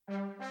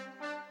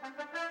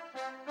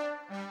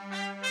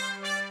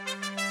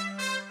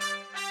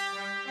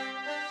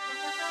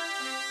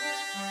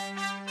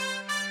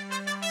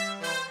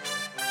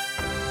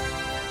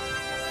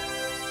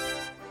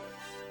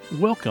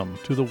Welcome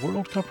to the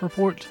World Cup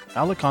Report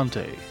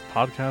Alicante,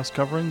 podcast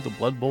covering the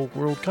Blood Bowl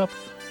World Cup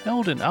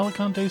held in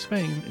Alicante,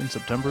 Spain in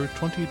September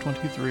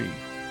 2023,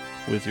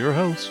 with your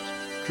hosts,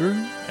 Drew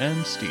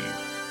and Steve.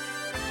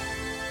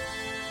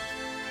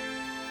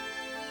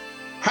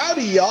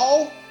 Howdy,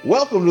 y'all!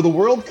 Welcome to the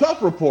World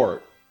Cup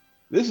Report.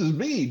 This is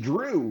me,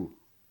 Drew,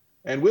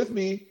 and with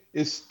me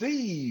is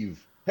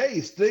Steve.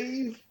 Hey,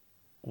 Steve.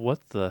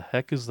 What the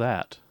heck is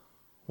that?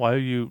 Why are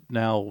you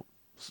now,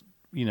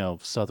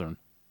 Southern?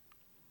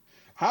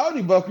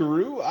 Howdy,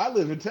 Buckaroo. I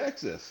live in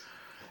Texas.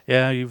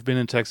 Yeah, you've been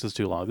in Texas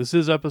too long. This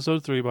is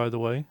episode 3, by the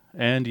way.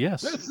 And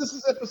yes, This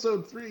is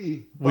episode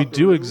 3. we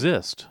do Buckaroo.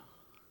 exist.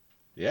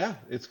 Yeah,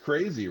 it's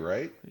crazy,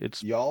 right?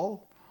 It's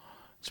Y'all?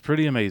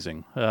 pretty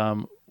amazing.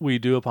 We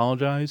do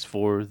apologize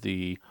for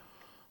the,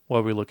 what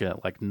are we looking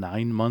at, like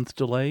 9-month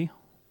delay?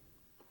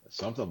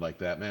 Something like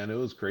that, man. It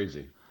was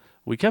crazy.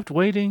 We kept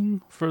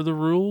waiting for the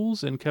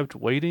rules and kept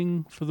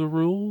waiting for the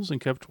rules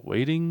and kept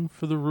waiting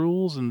for the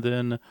rules, and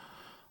then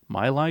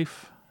my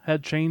life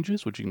had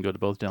changes, which you can go to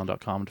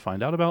bothdown.com to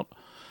find out about.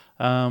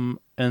 And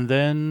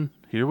then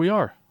here we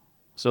are.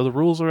 So the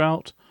rules are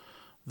out,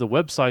 the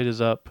website is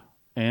up,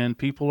 and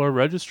people are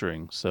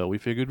registering. So we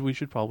figured we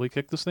should probably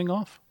kick this thing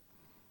off.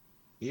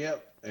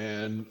 Yep.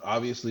 And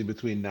obviously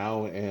between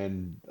now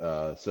and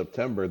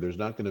September, there's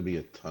not going to be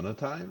a ton of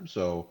time.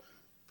 So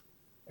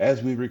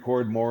as we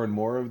record more and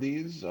more of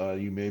these,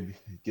 you may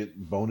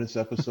get bonus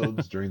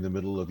episodes during the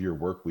middle of your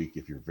work week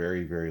if you're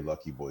very, very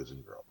lucky, boys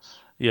and girls.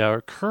 Yeah,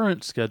 our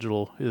current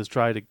schedule is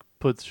try to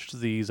put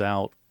these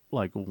out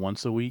like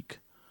once a week.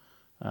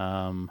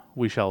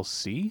 We shall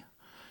see.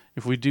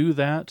 If we do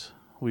that,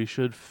 we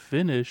should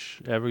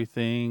finish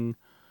everything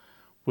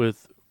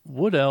with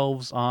Wood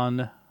Elves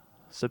on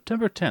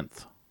September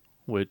 10th,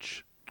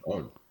 which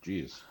Oh,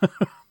 geez.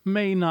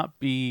 may not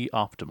be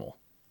optimal.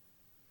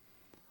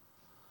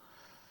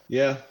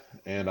 Yeah,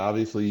 and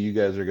obviously you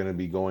guys are going to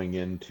be going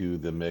into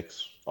the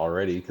mix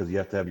already because you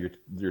have to have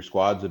your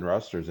squads and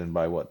rosters in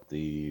by what,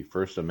 the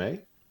 1st of May?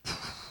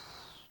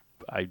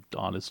 I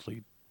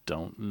honestly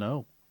don't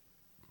know.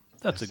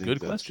 That's I a think good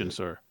that's question, it.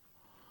 sir.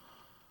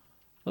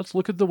 Let's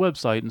look at the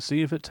website and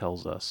see if it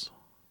tells us.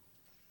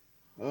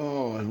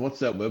 Oh, and what's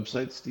that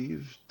website,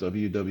 Steve?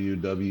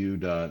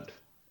 www.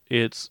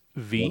 It's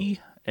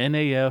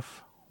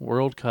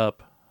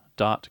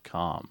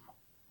vnafworldcup.com.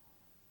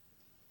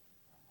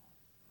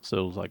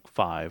 So it's like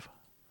 5.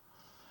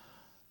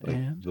 Like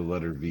And the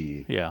letter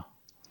V. yeah.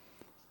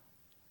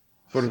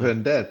 For So-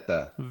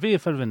 vendetta. V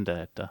for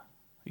vendetta.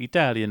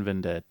 Italian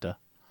vendetta.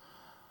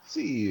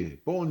 Si,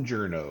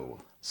 buongiorno.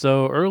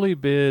 So early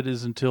bid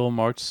is until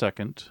March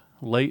 2nd.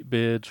 Late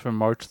bids from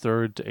March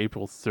 3rd to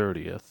April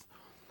 30th.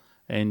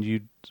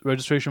 And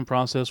registration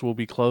process will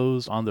be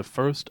closed on the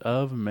 1st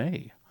of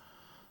May.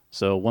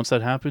 So once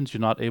that happens,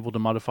 you're not able to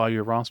modify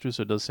your roster.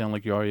 So it does sound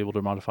like you are able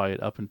to modify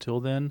it up until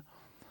then.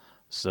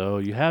 So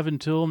you have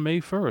until May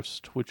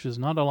 1st, which is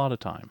not a lot of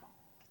time.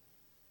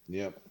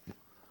 Yep.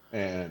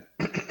 And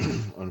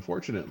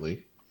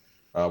unfortunately,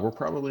 we're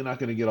probably not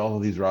going to get all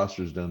of these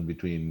rosters done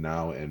between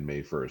now and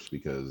May 1st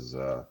because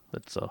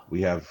That's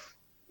we have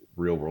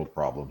real world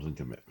problems and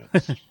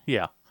commitments.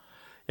 yeah.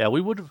 Yeah, we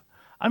would have,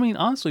 I mean,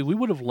 honestly, we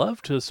would have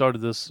loved to have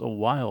started this a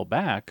while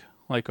back,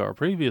 like our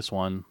previous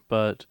one,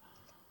 but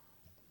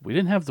we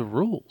didn't have the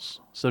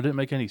rules, so it didn't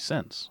make any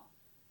sense.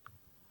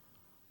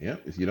 Yeah,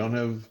 if you don't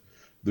have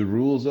the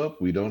rules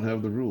up, we don't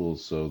have the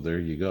rules. So there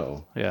you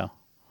go. Yeah.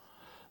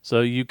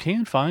 So you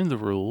can find the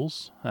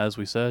rules, as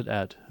we said,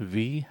 at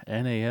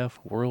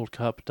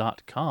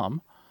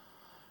vnafworldcup.com.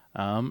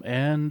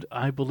 And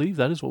I believe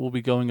that is what we'll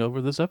be going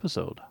over this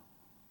episode.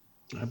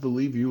 I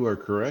believe you are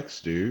correct,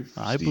 Steve.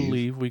 I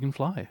believe we can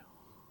fly.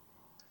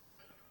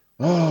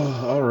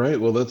 Oh, all right.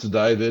 Well, let's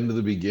dive into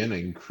the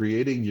beginning.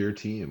 Creating your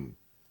team.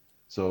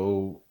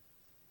 So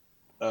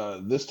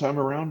this time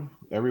around,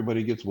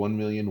 everybody gets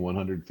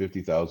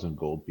 1,150,000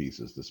 gold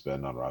pieces to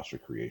spend on roster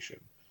creation,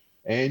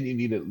 and you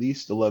need at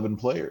least 11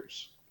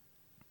 players.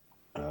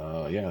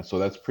 Yeah, so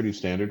that's pretty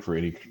standard for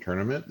any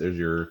tournament. There's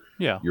your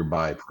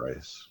buy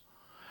price.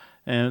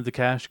 And the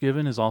cash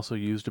given is also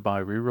used to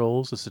buy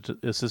rerolls,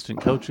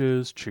 assistant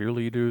coaches,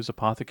 cheerleaders,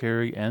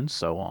 apothecary, and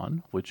so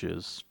on, which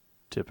is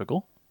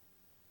typical.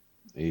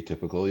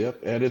 Atypical, yep.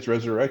 And it's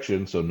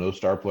resurrection, so no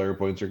star player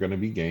points are going to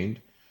be gained.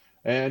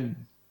 And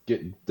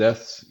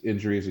deaths,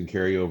 injuries, and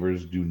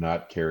carryovers do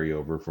not carry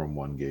over from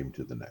one game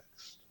to the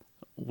next.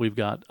 We've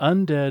got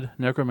Undead,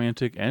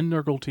 Necromantic, and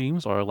Nurgle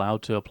teams are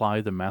allowed to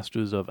apply the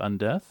Masters of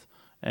Undeath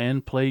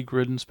and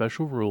Plague-ridden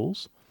special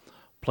rules.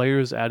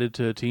 Players added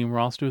to a team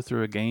roster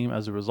through a game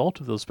as a result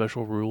of those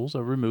special rules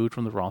are removed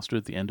from the roster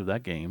at the end of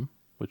that game,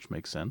 which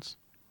makes sense.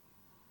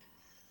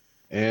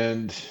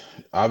 And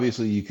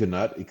obviously, you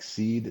cannot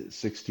exceed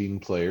 16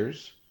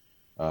 players.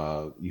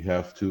 You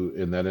have to,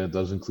 and then it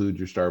does include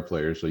your star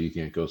players, so you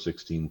can't go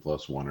 16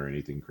 plus 1 or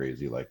anything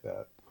crazy like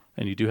that.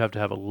 And you do have to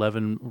have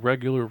 11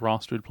 regular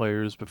rostered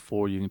players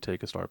before you can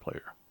take a star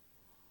player.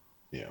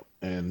 Yeah,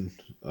 and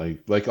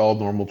like all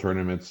normal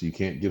tournaments, you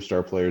can't give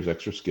star players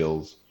extra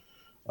skills.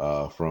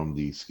 from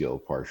the skill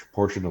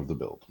portion of the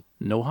build,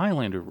 No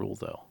Highlander rule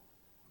though.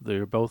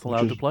 They're both which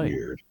allowed to is play.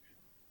 weird.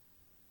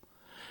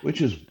 Which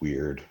is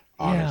weird,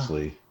 Yeah.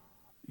 honestly.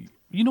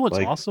 You know what's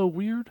Like, also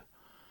weird?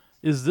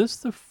 Is this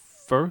the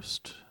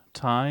first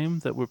time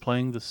that we're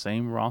playing the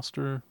same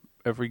roster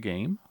every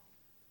game?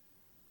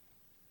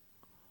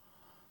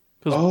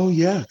 Because oh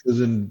yeah, because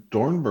in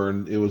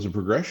Dornburn it was a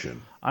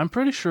progression. I'm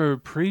pretty sure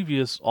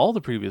all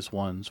the previous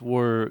ones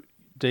were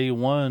day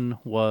one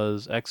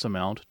was X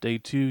amount, day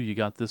two you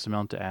got this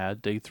amount to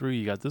add, day three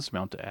you got this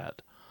amount to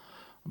add.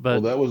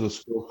 Well, But that was a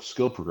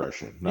skill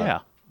progression, not yeah,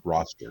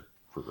 roster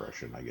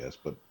progression, I guess.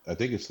 But I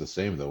think it's the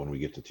same though when we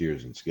get to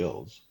tiers and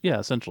skills. yeah,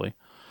 essentially.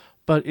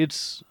 But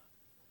it's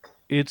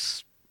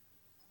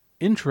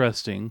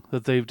interesting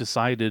that they've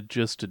decided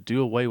just to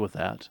do away with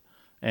that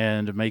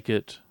and make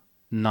it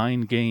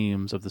 9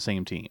 games of the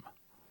same team,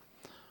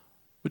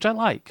 which I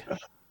like.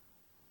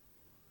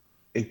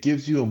 It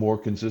gives you a more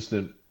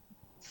consistent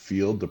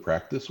field to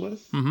practice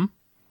with. Hmm.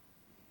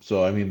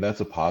 So I mean that's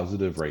a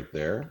positive right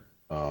there.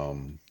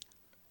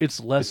 It's It's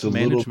less a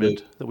little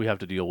bit, management that we have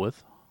to deal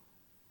with.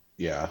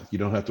 yeah. You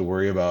don't have to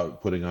worry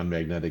about putting on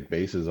magnetic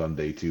bases on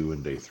day 2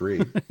 and day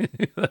 3.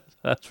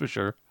 That's for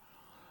sure.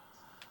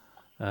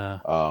 Uh,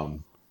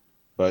 Um,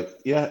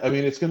 but yeah, I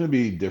mean it's going to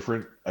be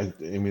different. I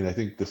mean I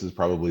think this is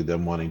probably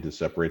them wanting to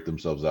separate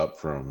themselves up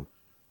from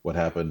what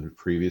happened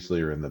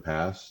previously or in the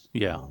past.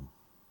 yeah.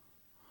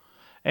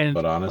 And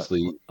But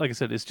honestly, like I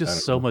said, it's I just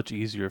don't so know. much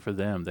easier for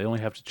them. They only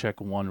have to check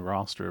one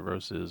roster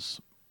versus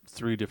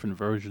 3 different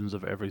versions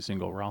of every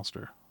single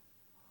roster.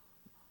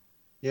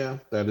 Yeah,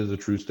 that is a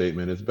true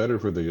statement. It's better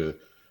for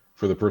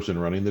the person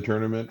running the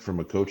tournament from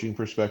a coaching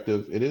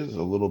perspective. It is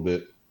a little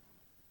bit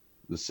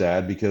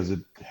sad because it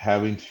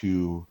having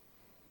to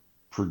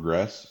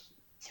progress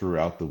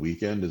throughout the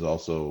weekend is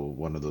also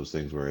one of those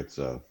things where it's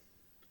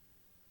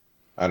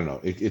I don't know,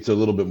 it's a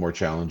little bit more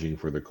challenging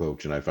for the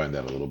coach, and I find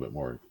that a little bit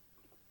more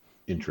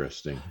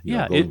interesting. You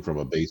know, Yeah, going from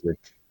a basic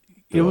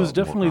it to was a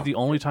more definitely the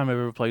only complicated. time I've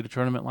ever played a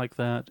tournament like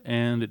that,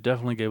 and it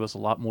definitely gave us a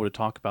lot more to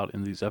talk about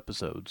in these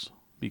episodes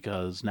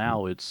because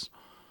now it's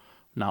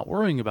not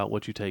worrying about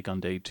what you take on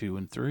day 2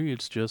 and 3,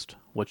 it's just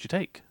what you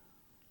take.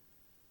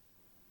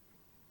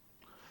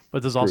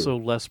 But there's True. also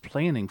less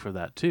planning for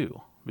that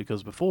too,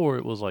 because before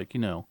it was like,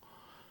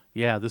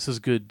 yeah, this is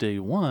good day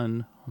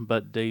one,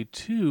 but day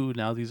two,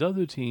 now these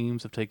other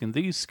teams have taken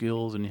these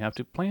skills and you have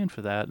to plan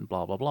for that and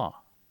blah, blah, blah.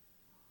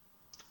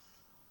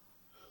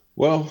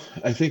 Well,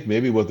 I think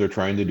maybe what they're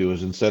trying to do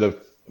is instead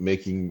of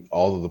making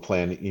all of the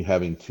planning,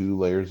 having 2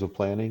 layers of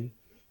planning,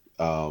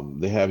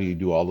 they have you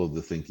do all of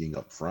the thinking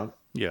up front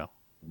Yeah.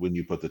 when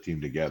you put the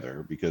team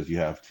together because you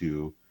have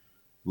to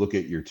look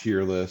at your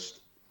tier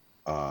list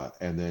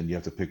and then you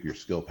have to pick your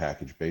skill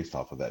package based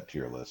off of that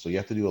tier list. So you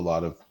have to do a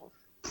lot of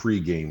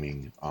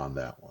pre-gaming on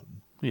that one.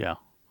 Yeah.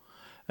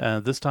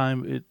 This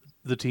time,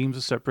 the teams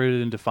are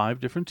separated into 5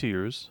 different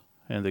tiers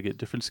and they get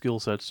different skill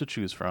sets to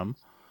choose from.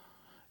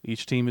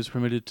 Each team is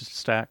permitted to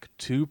stack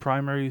 2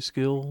 primary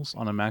skills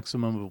on a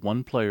maximum of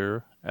 1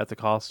 player at the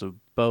cost of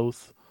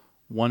both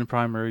 1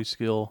 primary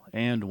skill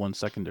and 1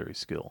 secondary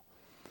skill.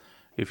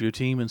 If your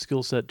team and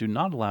skill set do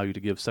not allow you to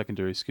give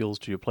secondary skills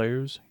to your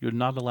players, you're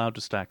not allowed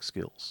to stack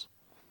skills.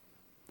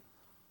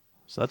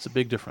 So that's a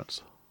big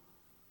difference.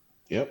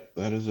 Yep,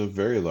 that is a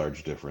very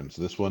large difference.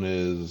 This one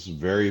is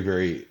very,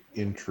 very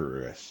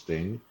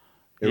interesting.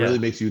 It Yeah. really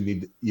makes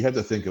you have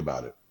to think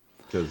about it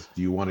because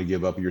do you want to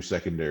give up your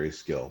secondary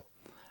skill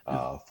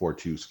for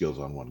 2 skills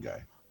on one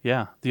guy?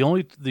 Yeah.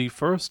 The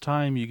first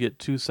time you get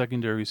 2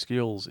 secondary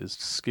skills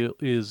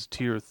is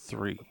tier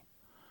 3.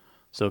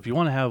 So if you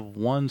want to have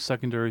 1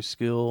 secondary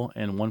skill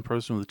and 1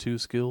 person with 2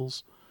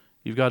 skills,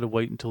 you've got to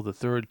wait until the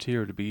third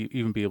tier to be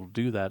able to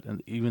do that,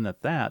 and even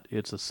at that,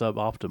 it's a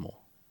suboptimal.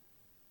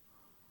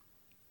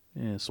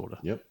 Yeah, sort of.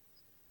 Yep.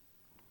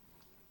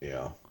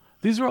 Yeah.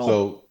 These are all.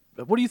 So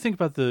What do you think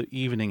about the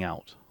evening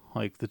out,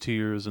 like the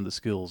tiers and the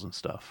skills and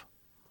stuff?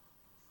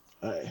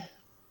 I,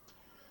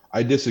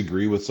 I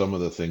disagree with some of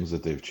the things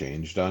that they've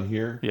changed on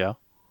here. Yeah.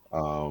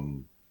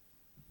 Um,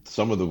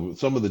 some of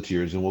the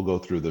tiers, and we'll go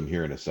through them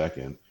here in a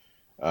second.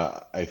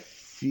 I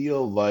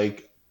feel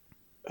like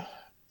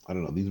I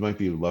don't know. These might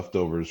be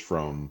leftovers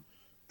from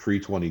pre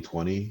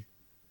 2020.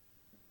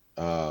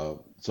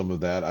 Some of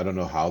that I don't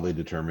know how they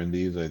determined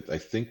these. I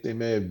think they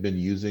may have been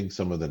using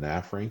some of the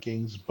NAF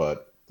rankings,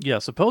 but Yeah.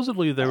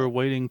 Supposedly they uh, were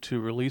waiting to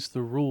release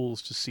the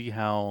rules to see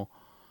how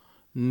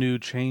new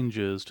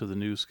changes to the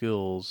new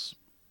skills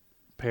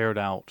paired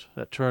out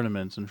at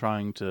tournaments and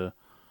trying to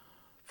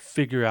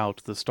figure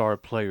out the star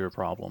player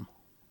problem.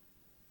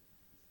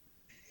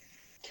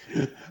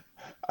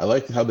 I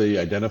liked how they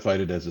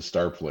identified it as a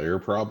star player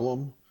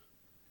problem.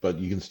 But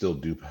you can still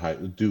dupe.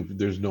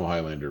 There's no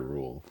Highlander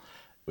rule,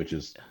 which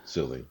is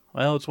silly.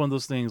 Well, it's one of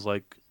those things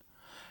like,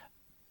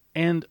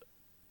 and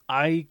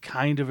I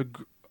kind of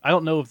agree. I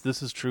don't know if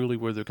this is truly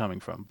where they're coming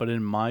from, but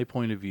in my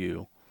point of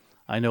view,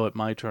 I know at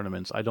my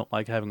tournaments, I don't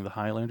like having the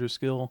Highlander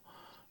skill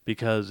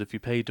because if you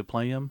paid to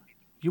play him,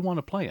 you want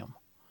to play him.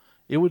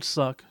 It would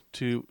suck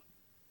to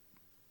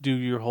do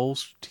your whole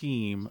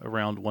team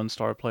around one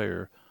star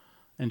player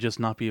and just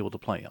not be able to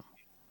play him.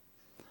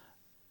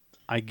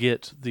 I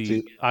get the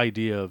See,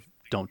 idea of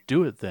don't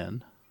do it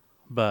then,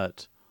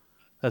 but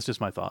that's just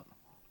my thought.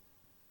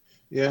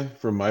 yeah,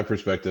 from my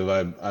perspective,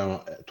 I'm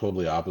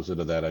totally opposite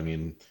of that. I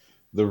mean,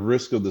 the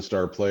risk of the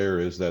star player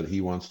is that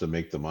he wants to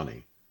make the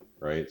money,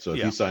 right? So if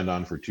he Yeah. signed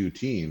on for two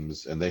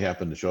teams and they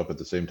happen to show up at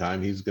the same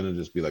time, he's going to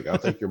just be like, "I'll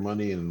take your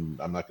money, and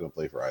I'm not going to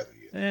play for either of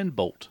you." And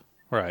Bolt.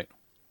 Right.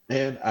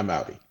 And I'm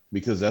outie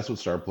because that's what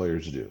star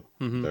players do.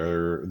 Hmm.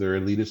 They're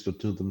elitist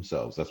to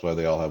themselves. That's why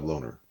they all have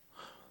loner.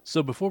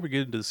 So before we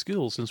get into the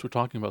skills, since we're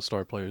talking about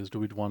star players, do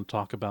we want to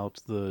talk about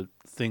the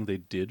thing they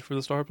did for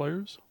the star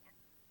players?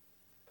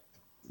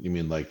 You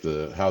mean like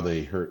the how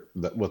they hurt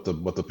that what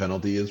the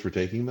penalty is for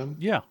taking them?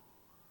 Yeah,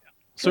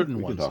 Sure, certain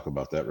we can ones. talk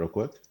about that real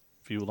quick.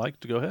 If you would like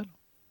to go ahead.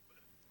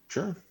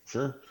 Sure,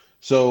 sure.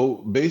 So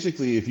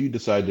basically, if you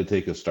decide to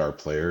take a star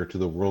player to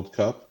the World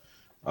Cup,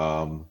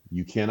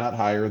 you cannot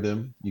hire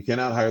them. You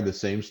cannot hire the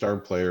same star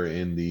player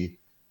in the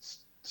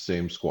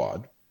same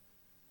squad.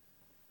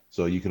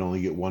 So you can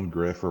only get one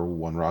Griff or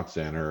one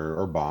Roxanne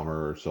or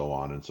Bomber or so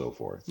on and so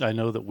forth. I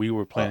know that we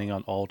were Uh, planning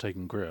on all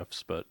taking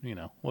Griffs, but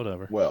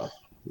whatever. well,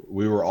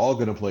 we were all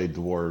going to play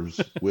dwarves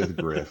with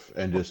Griff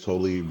and just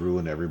totally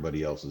ruin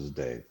everybody else's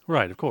day.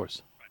 Right, of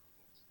course.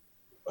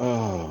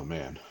 Oh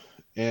man.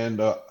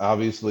 And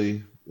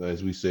obviously,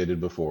 as we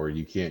stated before,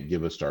 you can't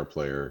give a star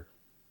player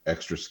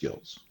extra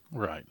skills.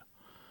 Right.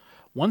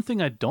 One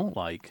thing I don't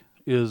like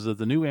is that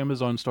the new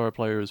Amazon star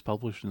players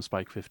published in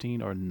Spike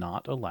 15 are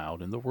not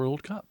allowed in the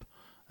World Cup,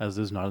 as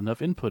there's not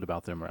enough input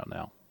about them right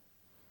now.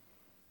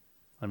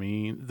 I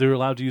mean, they're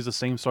allowed to use the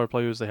same star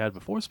players they had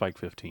before Spike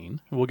 15.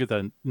 We'll get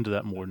into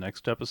that more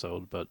next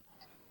episode, but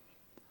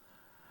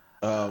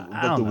I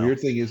But don't the know. weird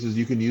thing is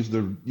you can use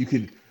you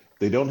could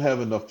they don't have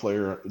enough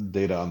player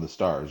data on the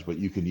stars, but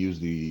you can use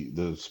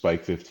the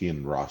Spike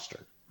 15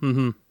 roster,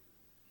 Hmm.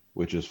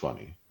 which is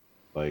funny.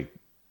 Like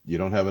you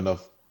don't have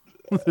enough.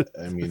 I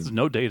There's mean,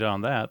 no data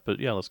on that, but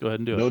yeah, let's go ahead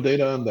and do it. no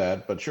data on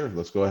that, but sure,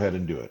 let's go ahead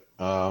and do it.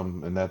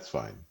 And that's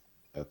fine.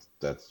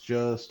 That's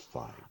just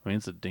fine. I mean,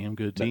 it's a damn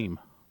good N- team.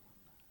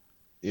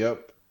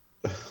 Yep.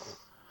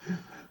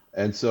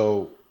 And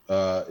so,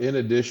 in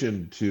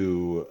addition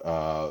to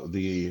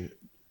the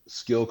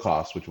skill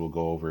cost, which we'll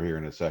go over here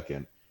in a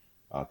second,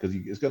 because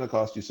it's going to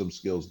cost you some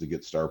skills to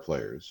get star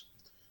players,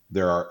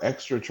 there are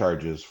extra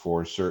charges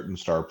for certain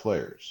star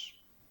players.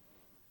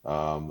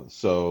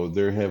 So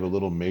they have a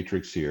little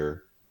matrix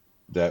here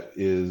that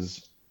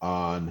is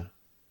on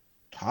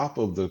top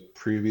of the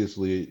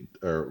previously,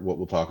 or what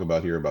we'll talk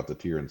about here about the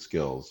tier and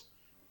skills.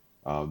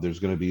 There's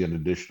going to be an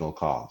additional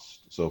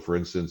cost. So, for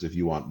instance, if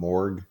you want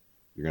Morg,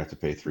 you're going to have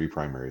to pay 3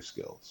 primary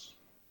skills.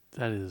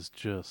 That is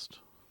just.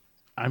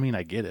 I mean,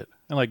 I get it.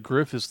 And like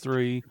Griff is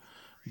 3,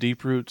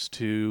 Deep Roots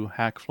 2,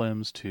 Hack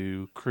Flems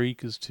 2,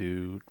 Creek is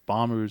 2,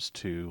 Bombers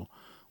 2,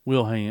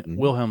 Hmm.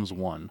 Wilhelm's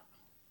 1.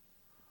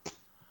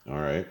 All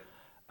right.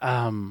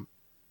 Um,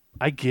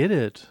 I get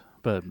it,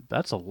 but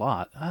that's a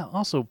lot.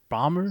 Also,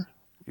 Bomber,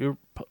 you're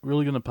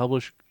really going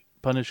to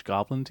punish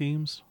Goblin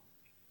teams?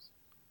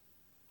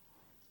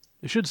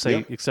 It should say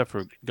Yep. except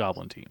for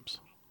Goblin teams.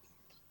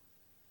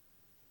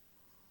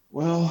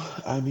 Well,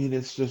 I mean,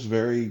 it's just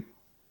very,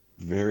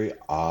 very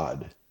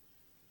odd.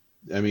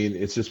 I mean,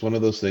 it's just one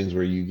of those things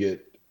where you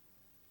get,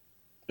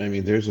 I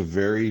mean, there's a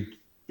very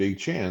big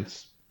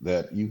chance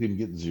that you can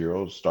get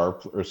 0 star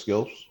or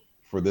skills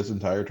for this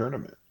entire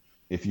tournament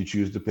if you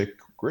choose to pick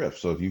Griff.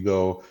 So if you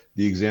go,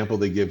 the example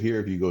they give here,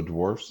 if you go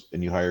dwarfs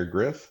and you hire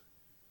Griff,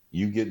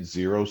 you get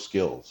 0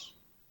 skills.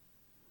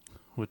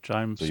 Which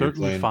I'm So you're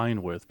certainly playing.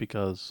 fine with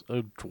because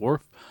a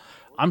dwarf,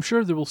 I'm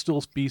sure there will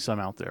still be some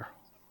out there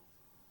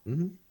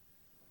Mhm.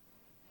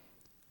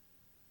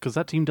 because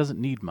that team doesn't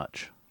need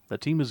much.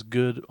 That team is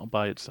good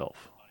by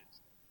itself.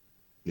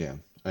 Yeah.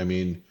 I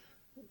mean,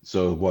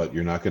 so what?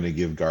 You're not going to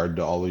give guard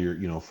to all of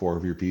your, 4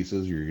 of your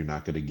pieces. You're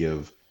not going to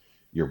give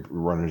your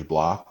runner's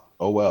block.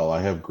 Oh well,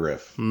 I have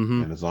Griff,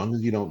 Mm-hmm. and as long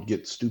as you don't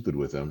get stupid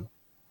with him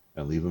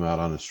and leave him out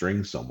on a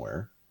string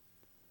somewhere,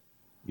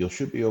 you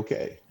should be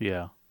okay.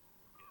 Yeah.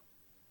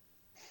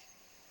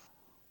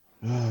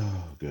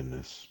 Oh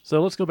goodness.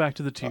 So let's go back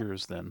to the Uh,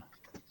 tiers then.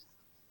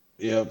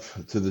 yep.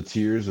 To the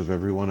tears of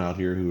everyone out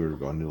here who are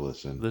going to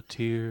listen. The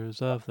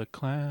tears of the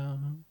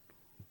clown.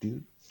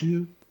 Do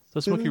do Is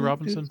that Smokey do do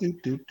Robinson? do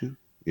do do.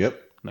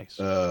 Yep. Nice.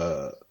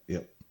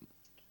 Yep.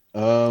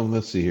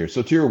 Let's see here.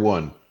 So tier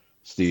one,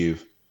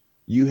 Steve,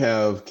 you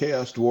have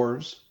Chaos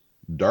Dwarves,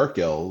 Dark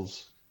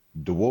Elves,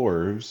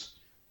 Dwarves,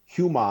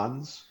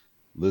 Humans,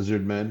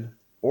 Lizardmen,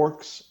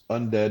 Orcs,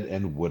 Undead,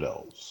 and Wood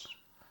Elves.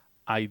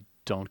 I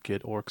don't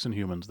get orcs and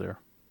humans there.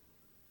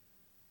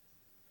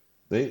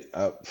 They,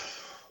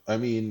 I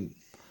mean,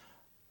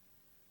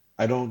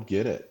 I don't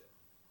get it.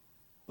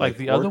 Like Like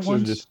the other orcs are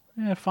ones, just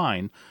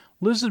fine.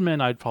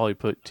 Lizardmen I'd probably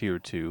put tier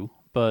 2,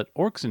 but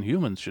orcs and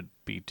humans should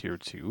be tier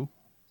 2.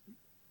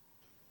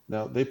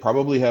 now they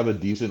probably have a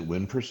decent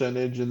win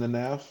percentage in the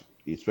NAF,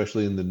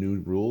 especially in the new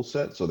rule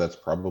set. So that's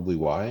probably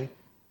why.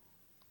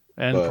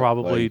 And But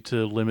probably like,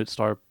 to limit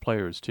star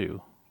players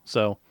too.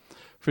 So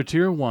for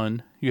tier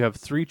 1, you have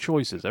 3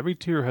 choices. Every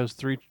tier has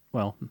 3,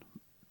 well,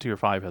 tier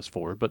 5 has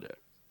 4, but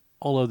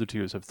all other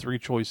tiers have 3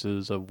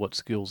 choices of what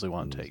skills they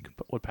want to take,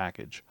 what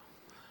package.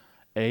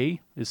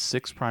 A is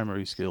 6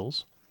 primary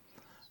skills.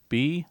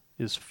 B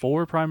is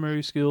 4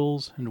 primary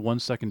skills and 1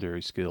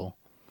 secondary skill.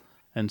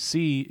 And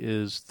C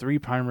is 3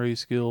 primary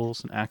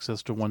skills and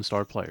access to 1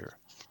 star player.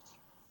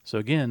 So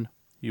again,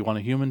 you want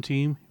a human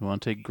team, you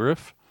want to take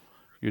Griff,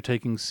 you're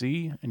taking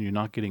C, and you're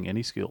not getting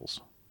any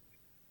skills.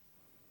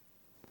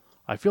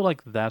 I feel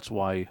like that's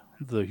why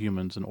the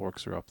humans and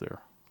orcs are up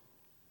there.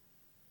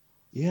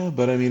 yeah,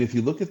 but I mean, if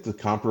you look at the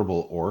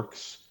comparable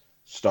orcs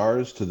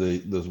stars to the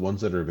those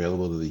ones that are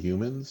available to the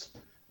humans,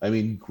 I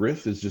mean,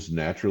 Griff is just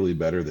naturally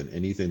better than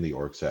anything the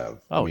orcs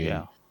have. I Oh, mean,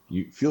 yeah.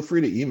 you feel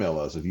free to email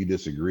us if you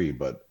disagree,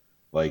 but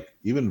like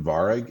even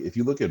Varag, if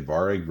you look at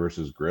Varag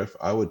versus Griff,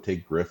 I would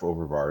take Griff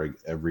over Varag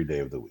every day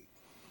of the week.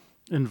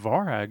 And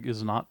Varag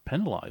is not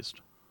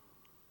penalized.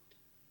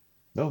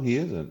 No, he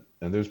isn't,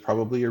 and there's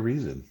probably a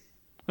reason.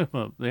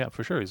 Yeah,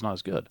 for sure, he's not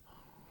as good.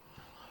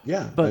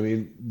 Yeah, I But,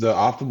 mean, the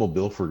optimal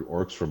build for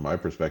orcs, from my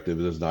perspective,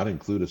 does not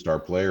include a star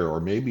player, or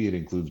maybe it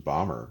includes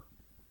bomber.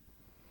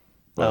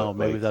 oh, But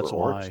maybe like for that's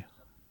orcs, why.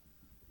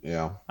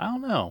 yeah, I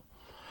don't know.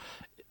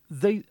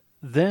 They,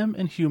 them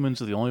and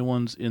humans are the only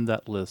ones in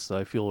that list that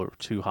I feel are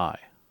too high.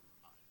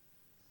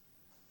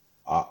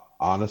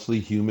 honestly,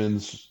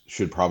 humans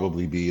should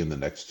probably be in the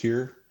next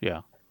tier,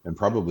 Yeah. and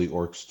probably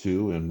orcs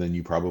too. And then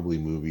you probably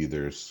move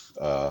either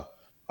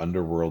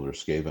Underworld or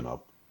Skaven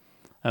up.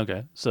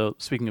 Okay, so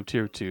speaking of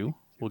tier 2,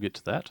 we'll get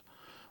to that.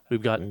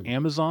 We've got Mm.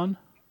 Amazon,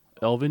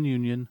 Elven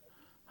Union,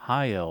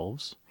 High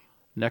Elves,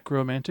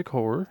 Necromantic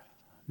Horror,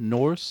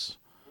 Norse,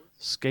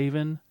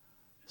 Skaven,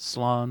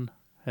 Slann,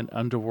 and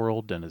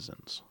Underworld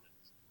Denizens.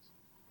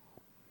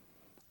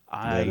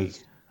 That I,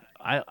 is,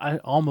 I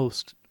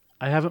almost,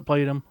 I haven't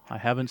played them. I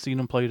haven't seen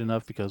them played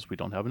enough because we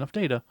don't have enough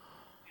data.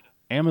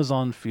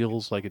 Amazon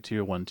feels like a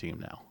tier 1 team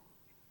now.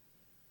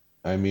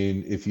 I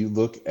mean, if you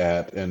look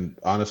at, and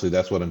honestly,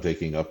 that's what I'm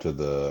taking up to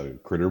the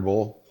Critter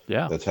Bowl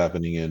Yeah. that's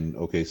happening in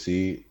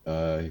OKC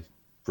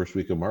first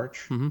week of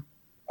March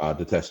Mm-hmm.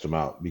 to test them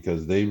out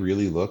because they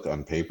really look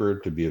on paper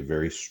to be a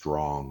very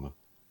strong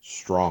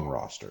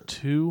roster.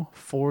 2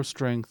 4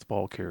 strength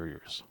ball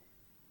carriers.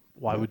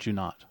 Why Yeah. would you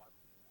not?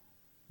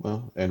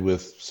 Well, and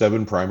with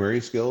 7 primary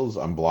skills,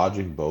 I'm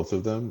blodging both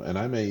of them, and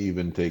I may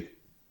even take,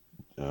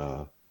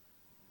 uh,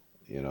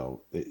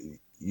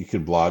 you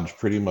could blodge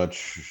pretty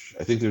much.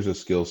 I think there's a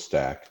skill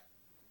stack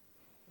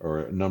or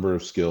a number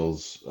of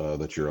skills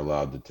that you're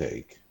allowed to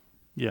take.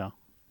 Yeah.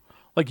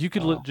 Like you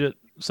could Uh, legit.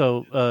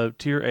 So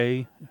tier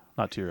A,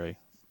 not tier A,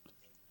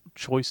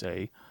 choice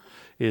A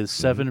is mhm.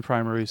 7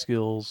 primary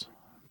skills.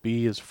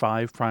 B is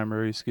 5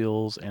 primary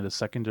skills and a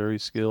secondary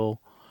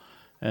skill.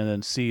 And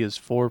then C is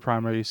 4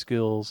 primary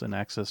skills and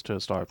access to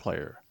a star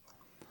player.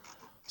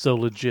 So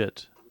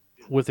legit,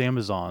 with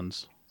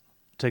Amazons,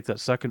 take that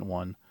second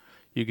one,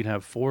 you can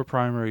have 4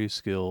 primary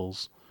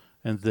skills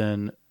and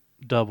then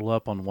double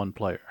up on 1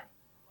 player.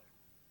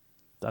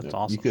 That's Yep. You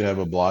awesome. could have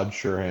a blodge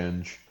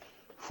Surehenge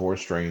 4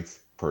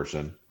 strength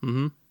person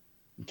Mm-hmm.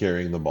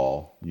 carrying the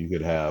ball. You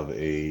could have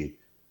a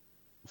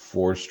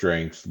 4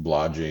 strength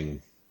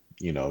blodging,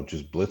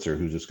 just blitzer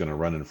who's just going to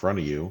run in front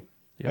of you,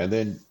 Yep. and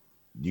then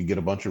you get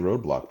a bunch of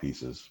roadblock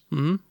pieces.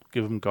 Mm-hmm.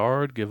 Give them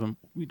guard. Give them.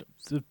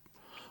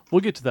 We'll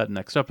get to that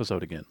next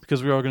episode again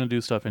because we are going to do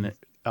stuff in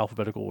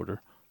alphabetical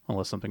order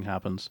unless something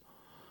happens.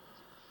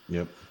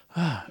 Yep.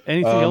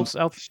 Anything Um, else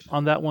out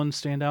on that one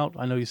stand out?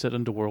 I know you said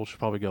Underworld should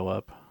probably go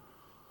up.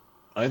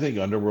 I think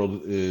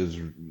Underworld is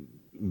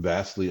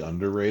vastly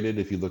underrated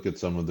if you look at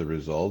some of the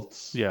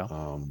results. Yeah.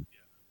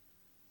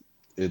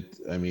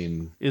 I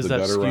mean, Is the that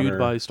Gutter skewed Runner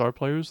by star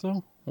players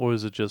though, or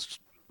is it just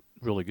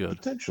really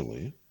good?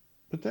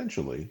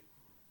 potentially.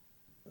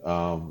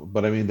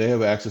 But I mean, they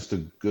have access to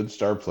good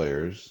star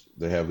players.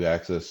 They have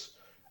access.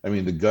 I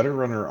mean, the Gutter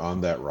Runner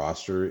on that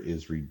roster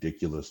is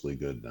ridiculously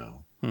good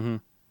now. Mm-hmm.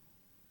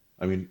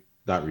 I mean,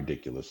 not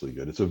ridiculously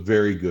good. It's a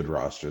very good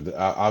roster.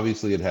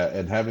 Obviously,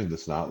 and having the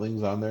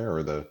Snotlings on there,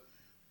 or the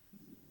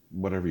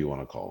whatever you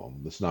want to call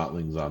them, the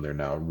Snotlings on there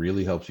now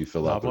really helps you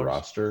fill out the Gobblers.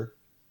 roster.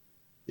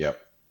 Yep.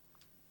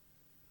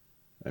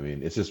 I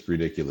mean, it's just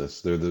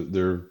ridiculous.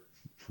 They're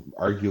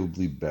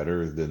arguably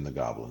better than the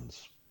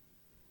Goblins.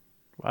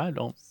 I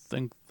don't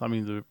think. I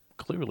mean, they're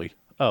clearly.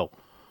 Oh,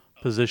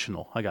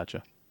 positional. I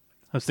gotcha.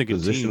 I was thinking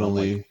team. I'm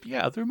like, Positionally,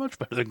 yeah, they're much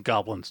better than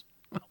goblins.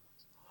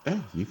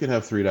 yeah, you can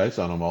have 3 dice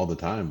on them all the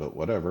time, but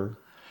whatever.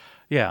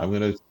 Yeah, I'm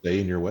gonna stay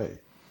in your way.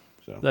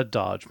 So, that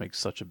dodge makes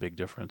such a big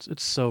difference.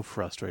 It's so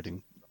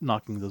frustrating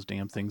knocking those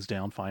damn things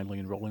down finally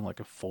and rolling like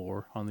a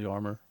 4 on the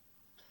armor.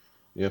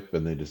 yep,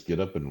 and they just get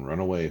up and run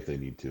away if they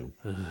need to.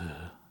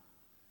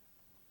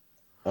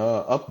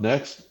 Up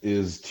next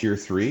is Tier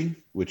 3,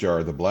 which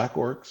are the Black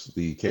Orcs,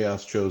 the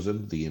Chaos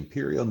Chosen, the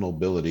Imperial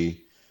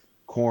Nobility,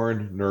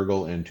 Khorne,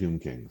 Nurgle, and Tomb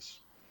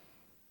Kings.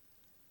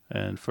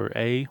 And for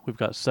A, we've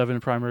got 7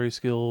 primary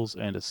skills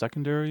and a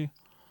secondary.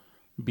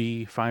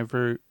 B, five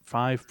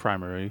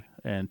primary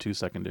and 2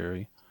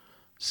 secondary.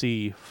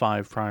 C,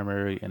 5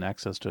 primary and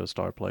access to a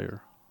star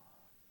player.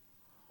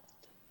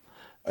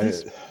 I,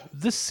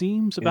 This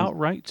seems in, about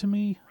right to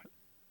me.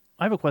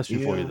 I have a question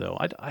for you yeah.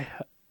 though.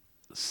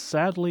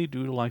 Sadly,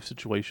 due to life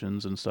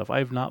situations and stuff, I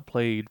have not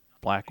played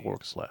Black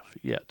Orcs left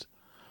yet.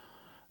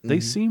 They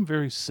Mhm. seem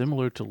very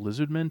similar to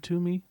Lizardmen to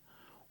me.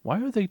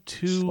 Why are they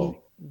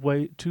Slow.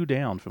 two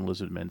down from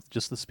Lizardmen?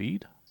 Just the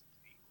speed?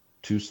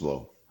 Too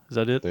slow. Is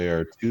that it? They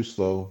are too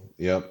slow.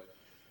 Yep.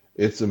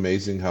 It's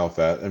amazing how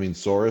fast. I mean,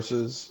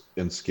 Sauruses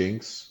and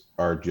Skinks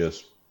are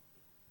just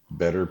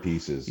better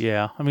pieces.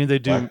 Yeah, I mean they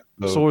do. Black,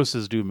 so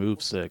Sauruses do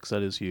move 6.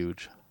 That is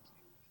huge.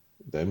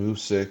 they move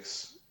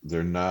six.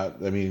 They're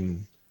not. I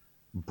mean,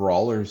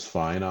 Brawler's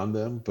fine on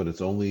them, but it's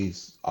only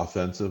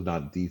offensive,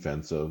 not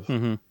defensive.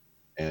 Hmm.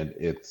 And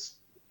it's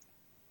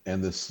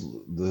and this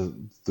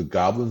the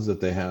goblins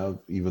that they have,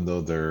 even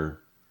though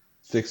they're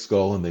thick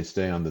skull and they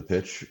stay on the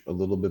pitch a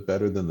little bit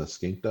better than the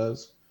skink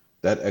does,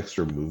 that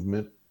extra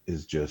movement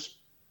is just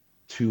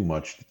too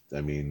much.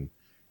 I mean,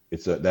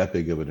 it's that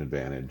big of an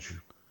advantage.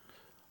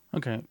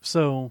 Okay,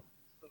 so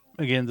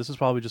again, this is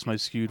probably just my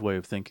skewed way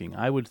of thinking.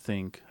 I would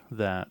think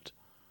that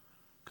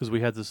because we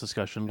had this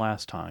discussion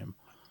last time,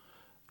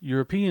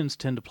 Europeans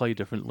tend to play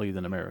differently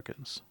than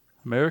Americans.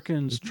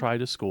 Americans Mhm. try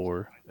to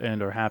score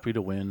and are happy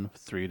to win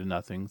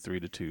 3-0,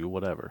 3-2,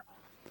 whatever.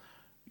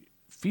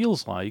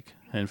 Feels like,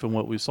 and from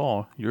what we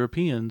saw,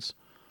 Europeans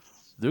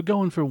they're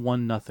going for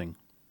 1-0,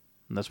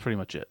 and that's pretty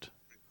much it.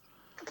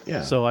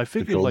 Yeah, So I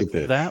figured control the like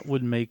pitch. that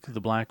would make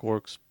the Black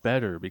Orcs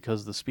better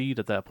because the speed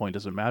at that point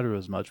doesn't matter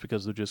as much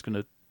because they're just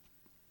gonna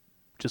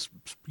just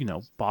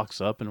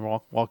box up and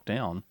walk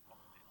down.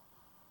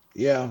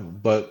 Yeah,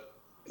 but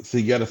so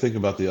you got to think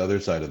about the other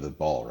side of the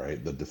ball,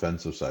 right? The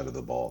defensive side of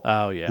the ball.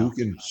 Oh yeah. Who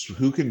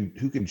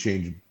can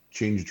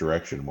change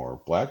direction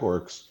more? Black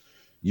Orcs,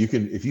 you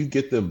can if you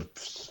get them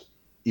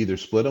either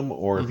split them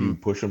or if Mm-hmm. you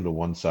push them to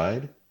one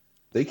side,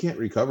 they can't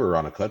recover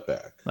on a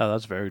cutback. Oh,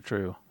 that's very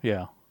true.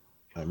 Yeah.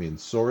 I mean,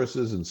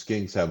 Sauruses and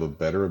Skinks have a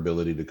better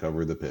ability to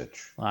cover the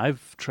pitch.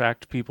 I've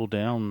tracked people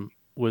down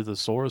with a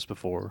Saurus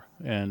before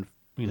and,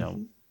 you know,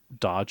 Hmm.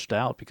 dodged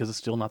out because it's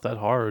still not that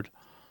hard.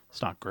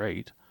 It's not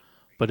great,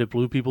 but it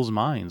blew people's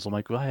minds. I'm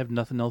like, well, I have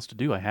nothing else to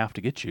do. I have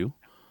to get you.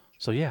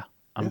 So, yeah,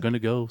 I'm Yeah, going to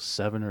go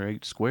 7 or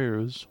 8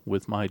 squares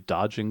with my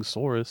dodging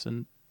Saurus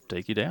and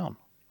take you down.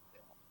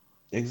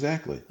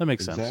 exactly, That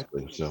makes sense.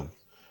 exactly. So,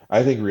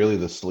 I think really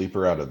the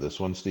sleeper out of this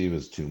one, Steve,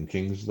 is Tomb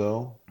Kings,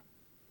 though.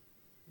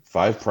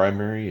 Five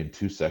primary and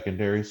two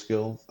secondary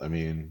skills. I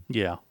mean,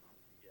 Yeah.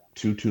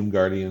 two Tomb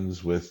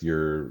Guardians with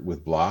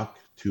block,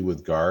 two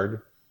with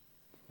guard,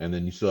 and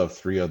then you still have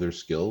three other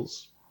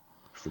skills.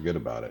 Forget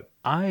about it.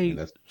 I mean, I,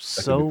 that could be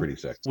so, pretty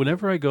sexy.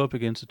 whenever I go up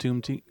against a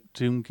Tomb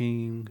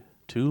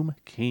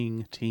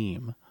King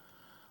team,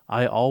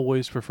 I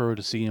always prefer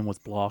to see him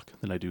with block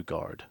than I do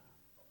guard.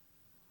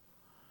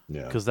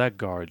 Yeah. Because that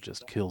guard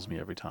just kills me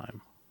every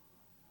time.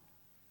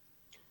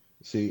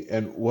 See,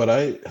 and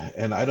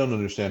I don't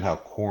understand how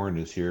Corn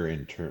is here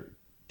in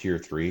tier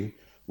three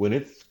when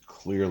it's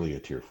clearly a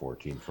tier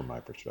 14 from my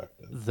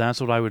perspective. That's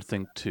what I would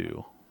think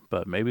too.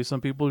 But maybe some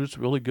people are just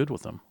really good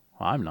with them.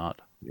 I'm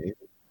not. Maybe.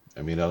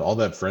 I mean, all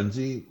that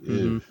frenzy,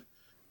 Hmm.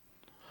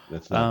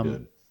 that's not Um,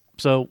 good.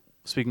 so,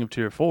 speaking of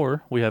Tier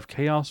 4, we have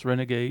Chaos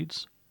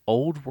Renegades,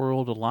 Old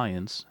World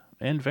Alliance,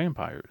 and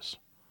Vampires.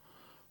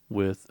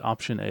 With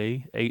option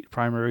A, 8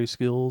 primary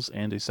skills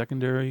and a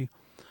secondary,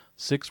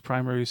 6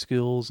 primary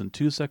skills and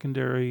 2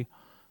 secondary,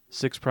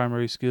 6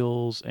 primary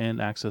skills,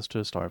 and access to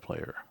a star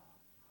player.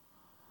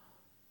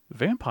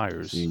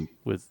 Vampires, See,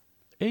 with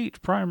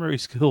 8 primary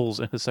skills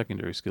and a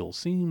secondary skill,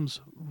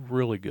 seems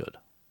really good.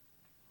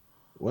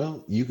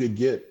 well, you could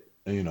get,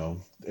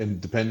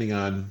 and depending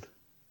on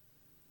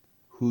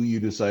who you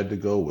decide to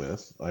go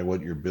with, like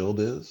what your build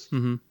is,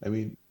 Hmm. I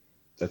mean,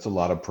 that's a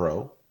lot of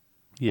pro. And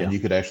Yeah. you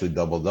could actually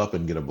double up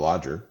and get a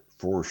blodger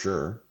for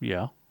sure,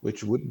 Yeah.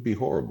 which wouldn't be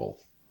horrible.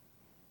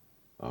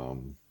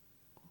 Um,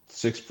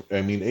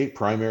 I mean, eight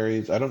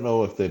primaries. I don't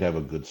know if they'd have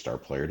a good star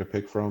player to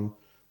pick from,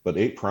 but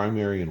eight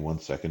primary and one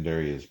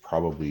secondary is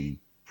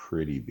probably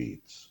pretty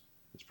beats.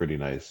 It's pretty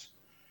nice.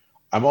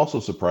 I'm also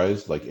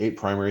surprised, like eight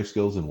primary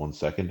skills and one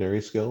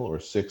secondary skill, or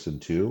six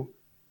and two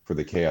for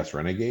the Chaos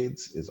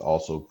Renegades is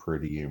also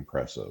pretty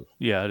impressive.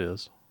 Yeah, it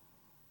is.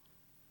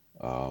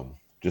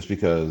 Just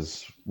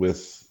because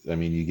I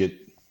mean, you get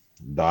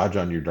dodge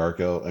on your Dark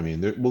Elf. I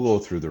mean, we'll go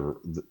through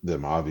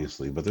them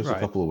obviously, but there's a Right.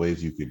 couple of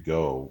ways you could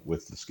go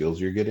with the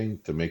skills you're getting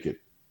to make it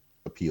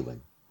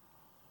appealing.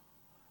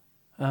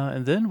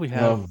 And then we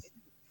have. Um,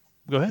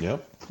 Go ahead.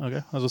 yep. Okay.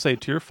 As I was say,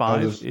 tier I'll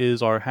 5 just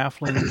is our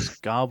halflings,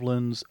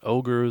 goblins,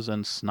 ogres,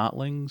 and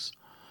snotlings.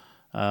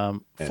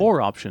 and 4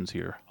 options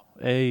here.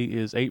 A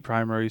is 8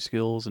 primary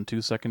skills and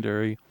 2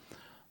 secondary.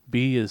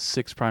 B is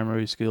 6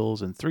 primary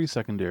skills and 3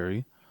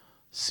 secondary.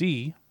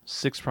 C,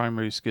 6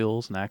 primary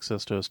skills and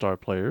access to a star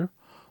player.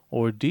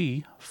 Or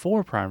D,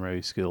 4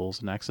 primary skills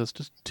and access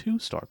to 2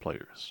 star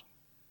players.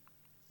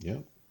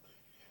 yep.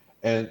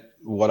 And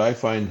what I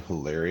find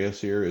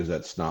hilarious here is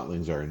that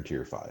Snotlings are in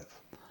tier 5.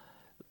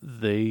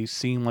 They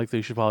seem like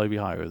they should probably be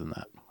higher than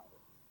that.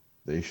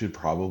 They should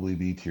probably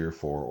be tier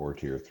 4 or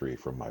tier 3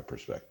 from my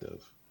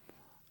perspective.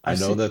 I I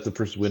know see. that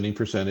the winning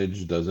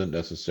percentage doesn't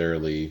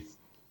necessarily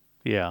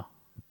Yeah.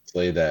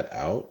 play that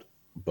out,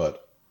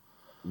 but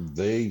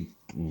they,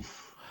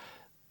 oof.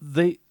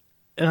 They,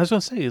 and I was going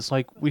to say, it's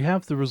like we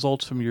have the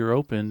results from Euro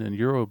Open and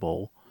Euro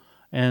Bowl,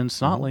 and Mhm.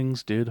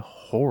 Snotlings did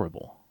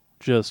horrible.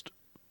 Just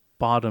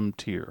bottom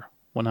tier,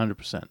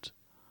 100%.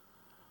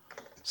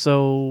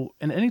 So,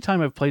 and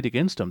anytime I've played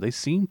against them, they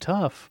seem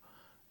tough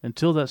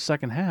until that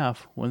second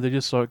half when they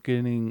just start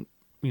getting,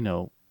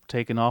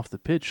 taken off the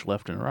pitch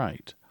left and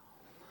right.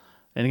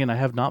 And again, I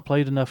have not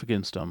played enough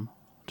against them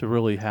to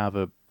really have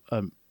a,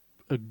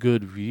 a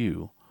good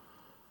view,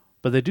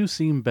 but they do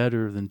seem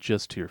better than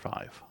just tier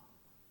 5.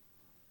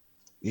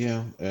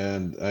 Yeah,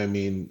 and I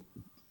mean,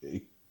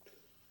 it,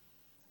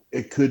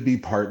 it could be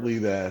partly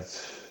that,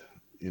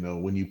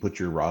 when you put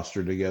your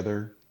roster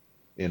together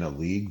in a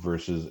league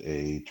versus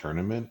a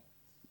tournament,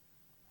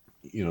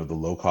 the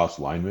low cost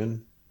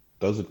lineman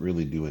doesn't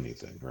really do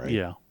anything, right?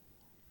 Yeah.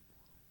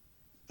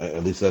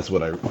 At least that's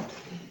what I.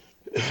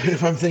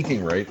 If I'm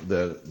thinking right,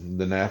 the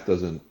NAF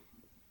doesn't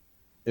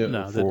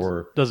No, that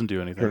for doesn't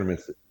do anything.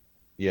 tournaments.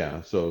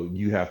 Yeah, so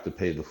you have to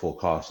pay the full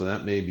cost, and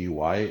that may be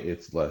why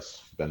it's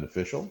less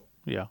beneficial.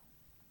 Yeah.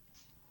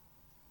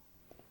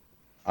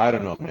 I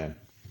don't know, man.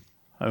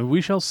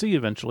 We shall see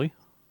eventually.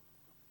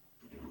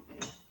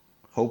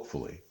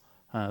 Hopefully,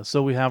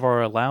 So we have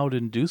our allowed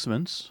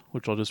inducements,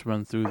 which I'll just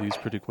run through these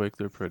pretty quick.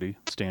 They're pretty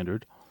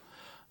standard.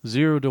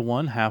 0 to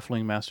 1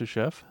 Halfling Master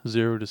Chef,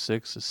 0 to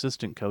 6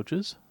 assistant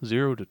coaches,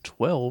 0 to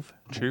 12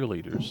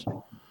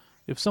 cheerleaders.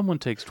 If someone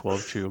takes 12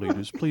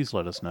 cheerleaders, please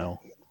let us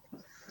know.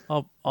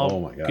 I'll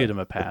oh my get god. him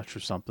a patch or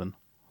something.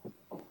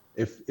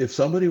 If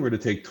somebody were to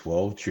take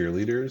 12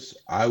 cheerleaders,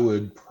 I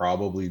would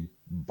probably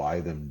buy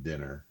them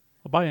dinner,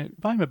 I'll buy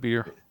him a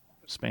beer.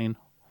 Spain.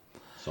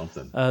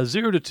 something.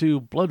 0 to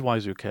 2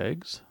 Bloodweiser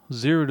kegs,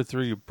 0 to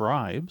 3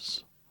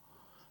 bribes.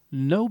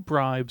 No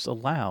bribes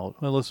allowed.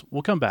 Well,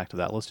 we'll come back to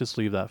that. Let's just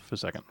leave that for a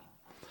second.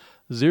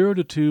 0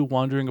 to 2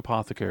 wandering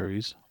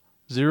apothecaries,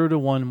 0 to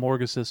 1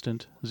 morgue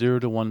assistant, 0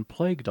 to 1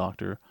 plague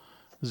doctor,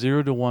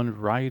 0 to 1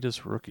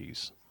 riotous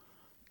rookies.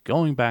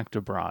 Going back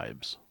to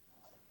bribes.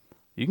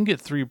 You can get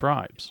 3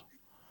 bribes.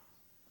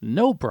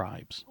 No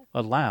bribes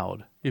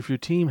allowed if your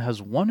team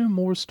has one or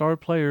more star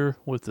player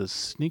with a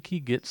sneaky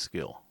get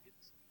skill.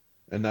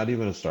 And not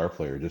even a star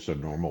player, just a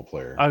normal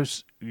player.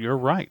 You're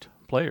right,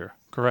 player.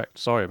 Correct.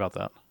 Sorry about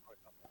that.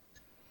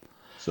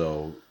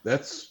 So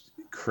that's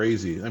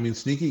crazy. I mean,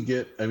 sneaky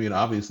get. I mean,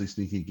 obviously,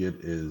 sneaky get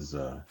is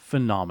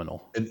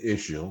Phenomenal. an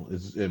issue.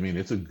 I mean,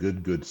 it's a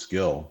good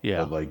skill, Yeah.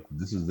 but like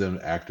this is them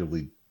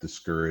actively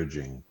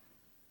discouraging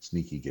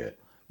sneaky get.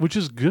 Which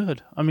is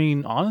good. I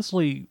mean,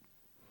 honestly,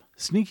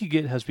 sneaky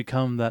get has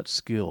become that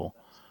skill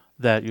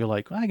that you're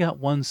like, I got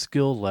one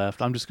skill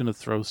left. I'm just going to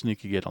throw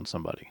sneaky get on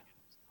somebody.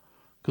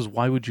 Because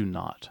why would you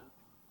not?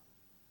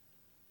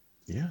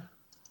 Yeah,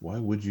 why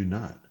would you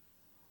not?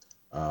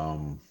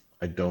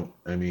 I don't.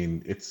 I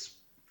mean, it's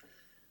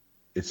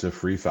a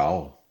free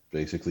foul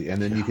basically,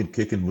 and then Yeah. you can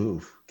kick and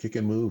move, kick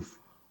and move.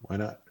 Why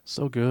not?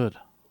 So good.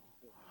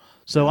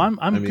 So Yeah, I'm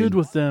I good mean,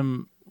 with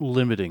them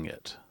limiting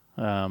it.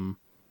 Um,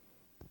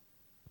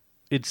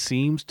 it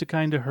seems to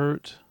kind of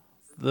hurt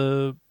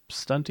the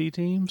stunty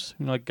teams,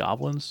 like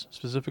goblins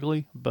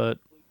specifically, but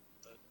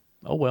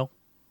oh well.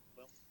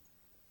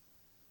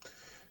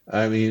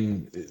 I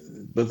mean,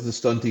 but the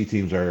stunty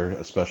teams are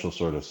a special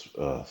sort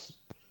of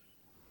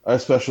a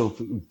special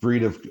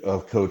breed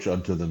of coach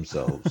unto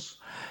themselves.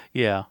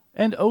 Yeah.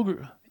 And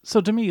ogre.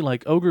 So to me,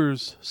 like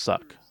ogres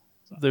suck.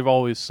 They've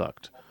always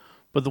sucked.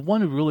 But the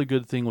one really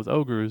good thing with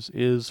ogres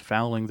is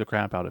fouling the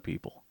crap out of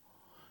people.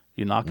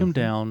 You knock them Hmm.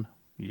 down,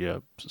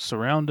 you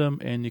surround them,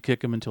 and you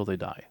kick them until they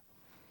die.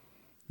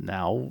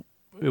 Now,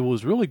 it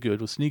was really good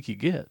with Sneaky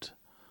Get.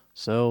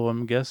 So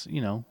I'm guess,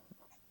 now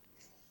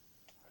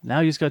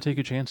you just got to take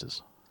your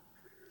chances.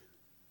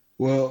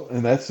 Well,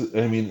 and that's,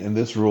 I mean, and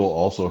this rule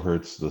also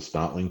hurts the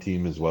Snotling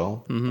team as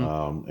well,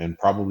 Mm-hmm. and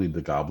probably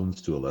the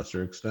Goblins to a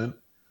lesser extent,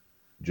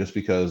 just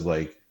because,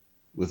 like,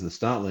 with the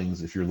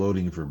Snotlings, if you're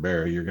loading for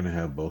bear, you're going to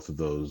have both of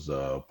those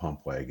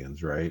pump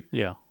wagons, right?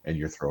 Yeah, And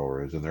your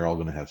throwers, and they're all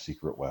going to have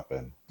secret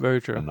weapon. very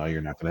true. And now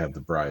you're not going to have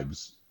the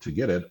bribes to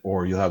get it,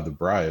 or you'll have the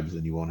bribes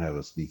and you won't have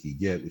a sneaky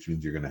get, which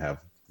means you're going to have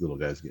little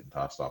guys getting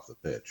tossed off the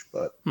pitch.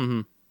 But,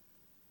 Mm-hmm.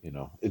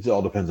 it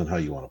all depends on how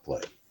you want to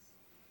play.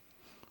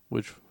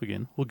 Which,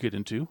 again, we'll get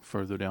into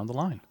further down the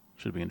line.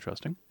 Should be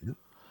interesting.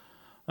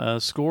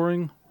 Yep.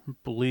 Scoring,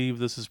 believe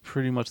this is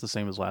pretty much the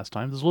same as last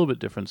time. There's a little bit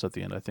difference at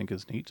the end, I think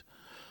is neat.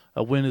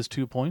 A win is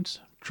 2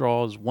 points,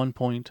 draw is 1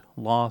 point,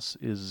 loss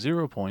is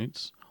 0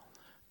 points,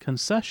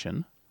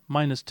 concession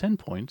minus 10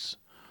 points,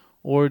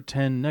 or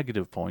 10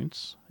 negative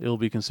points. It will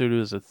be considered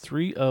as a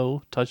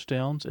 3-0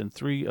 touchdowns and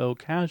 3-0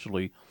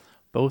 casualty,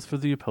 both for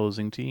the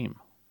opposing team.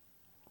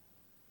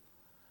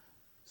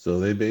 So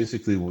they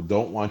basically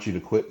don't want you to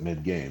quit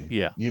mid game.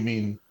 Yeah. You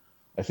mean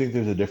I think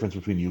there's a difference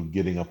between you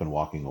getting up and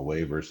walking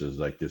away versus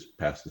like just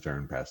pass the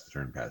turn, pass the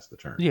turn, pass the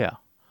turn. Yeah.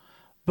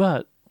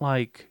 But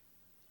like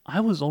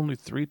I was only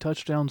 3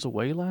 touchdowns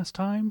away last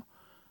time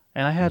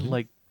and I had Hmm.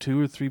 like 2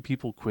 or 3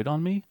 people quit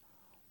on me.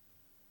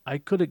 I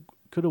could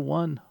have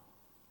won.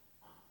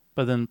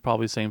 But then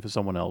probably same for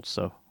someone else,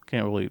 so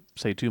can't really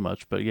say too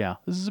much, but yeah,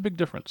 this is a big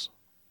difference.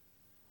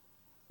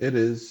 It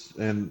is,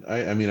 and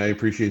I mean, I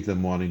appreciate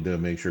them wanting to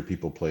make sure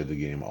people play the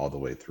game all the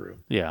way through.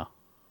 Yeah.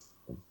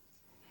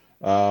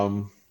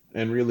 Um,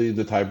 and really,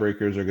 the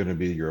tiebreakers are going to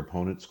be your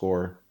opponent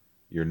score,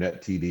 your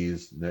net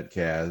TDs, net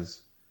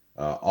CAS.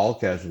 All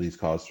casualties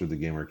caused through the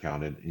game are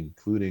counted,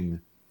 including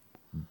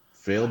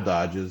failed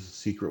dodges,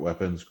 secret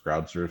weapons,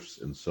 crowd surfs,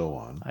 and so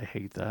on, I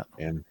hate that.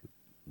 and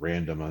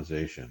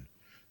randomization.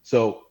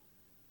 So,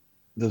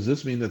 does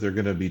this mean that they're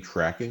going to be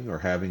tracking or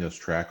having us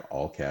track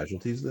all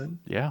casualties then?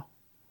 Yeah.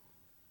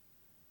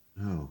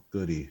 Oh,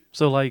 goody.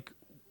 So like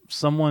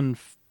someone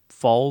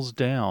falls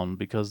down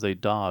because they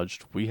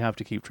dodged, we have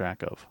to keep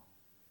track of.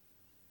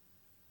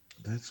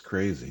 That's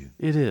crazy.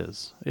 It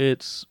is.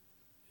 It's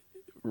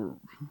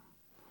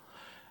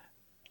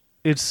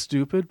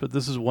stupid, but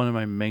this is one of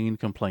my main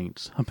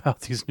complaints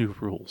about these new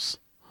rules.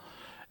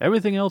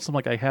 Everything else I'm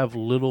like I have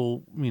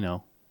little,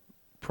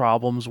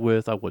 problems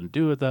with. I wouldn't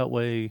do it that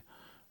way.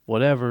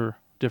 Whatever,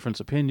 difference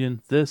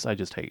opinion. This I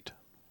just hate.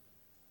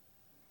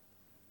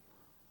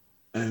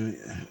 And,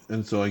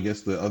 and so I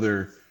guess the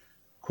other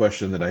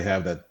question that I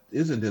have that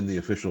isn't in the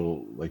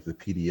official, like the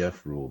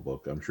PDF rule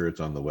book, I'm sure it's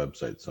on the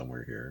website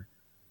somewhere here.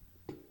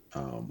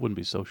 Wouldn't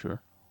be so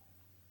sure.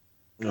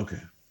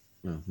 Okay.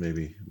 Well,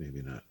 maybe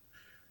not.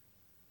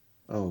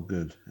 Oh,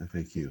 good.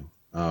 FAQ.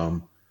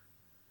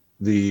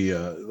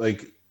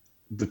 Like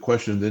the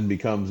question then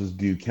becomes is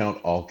do you count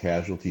all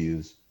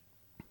casualties?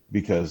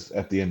 Because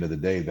at the end of the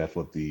day, that's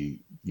what the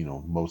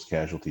most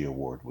casualty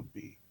award would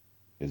be.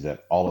 Is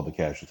that all of the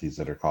casualties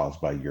that are caused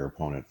by your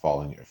opponent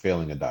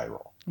failing a die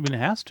roll? I mean, it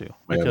has to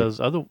My other, because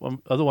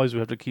otherwise we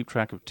have to keep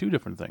track of 2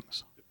 different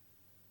things.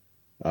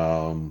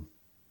 um,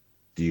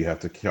 do you have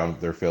to count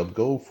their failed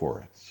go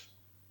for it?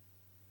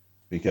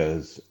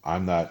 Because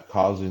I'm not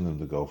causing them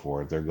to go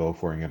for it; they're go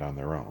foring it on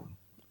their own.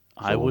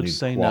 I So we'll would need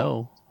say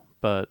no,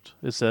 but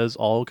it says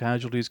all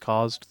casualties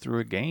caused through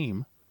a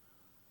game.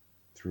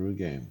 through a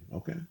game.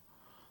 Okay,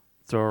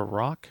 Throw a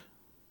rock.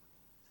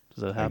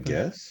 Does that I happen?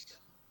 guess.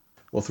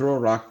 Well, throw a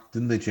rock.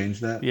 Didn't they change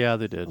that Yeah,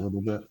 they a did.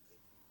 little bit?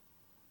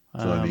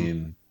 So I Um,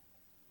 mean,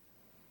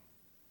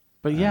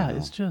 but I don't yeah,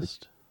 it's know.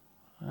 just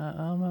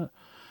I'm not,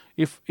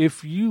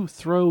 if you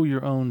throw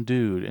your own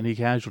dude and he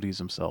casualties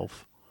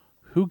himself,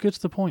 who gets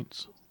the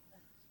points?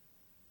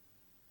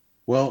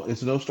 Well,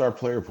 it's no star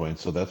player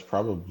points, so that's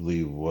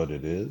probably what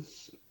it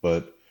is.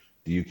 But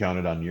do you count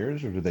it on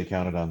yours or do they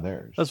count it on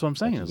That's theirs? what I'm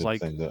saying. That's a It's good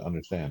like thing to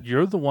understand.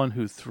 you're the one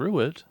who threw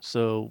it,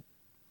 so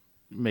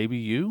maybe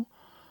you,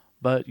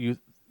 but you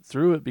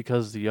threw it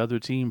because the other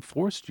team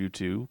forced you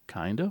to,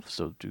 kind of.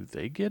 So do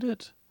they get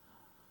it?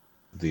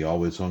 The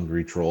always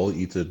hungry troll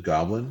eats a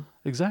goblin.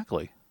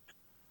 Exactly.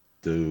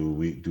 Do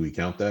we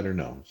count that or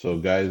no? So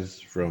guys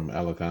from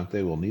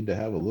Alicante will need to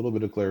have a little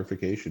bit of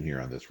clarification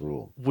here on this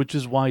rule. Which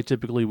is why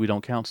typically we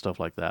don't count stuff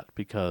like that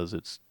because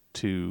it's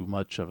too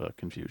much of a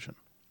confusion.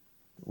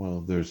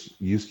 Well, there's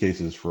use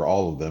cases for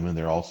all of them, and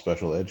they're all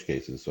special edge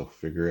cases. So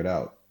figure it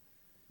out.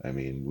 I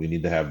mean, we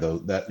need to have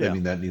those. That I Yeah.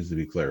 mean, that needs to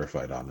be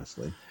clarified.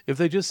 Honestly, If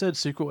they just said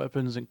secret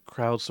weapons and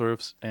crowd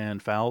surfs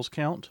and fouls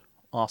count,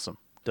 awesome.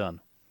 Done.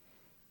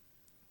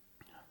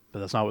 But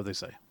that's not what they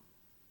say.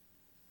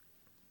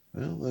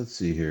 well, let's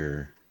see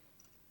here.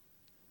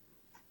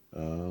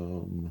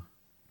 Um,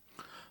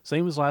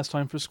 Same as last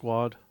time for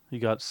squad. You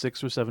got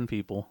 6 or 7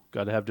 people.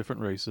 Got to have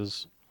different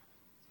races.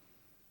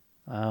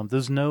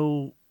 There's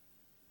no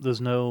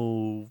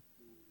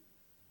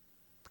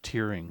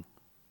tiering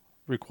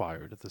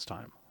required at this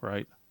time,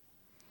 right?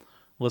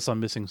 Unless I'm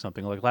missing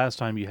something. Like last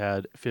time, you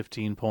had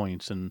 15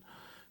 points, and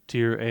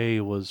tier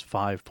A was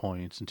 5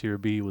 points, and tier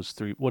B was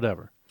 3.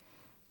 Whatever.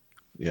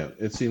 yeah,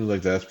 it seems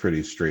like that's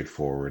pretty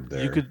straightforward You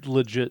there. could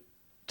legit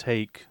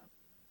take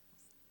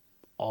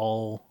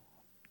all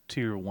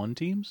tier 1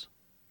 teams.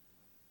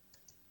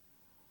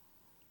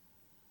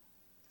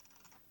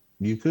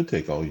 You could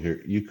take all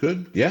your. You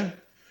could, yeah.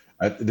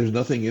 There's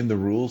nothing in the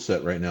rule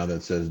set right now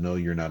that says no,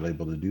 you're not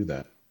able to do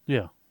that.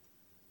 Yeah.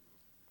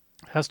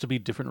 It has to be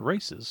different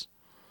races,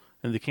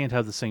 and they can't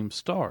have the same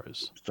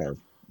stars. Star,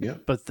 yeah.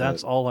 But That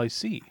that's all I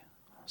see.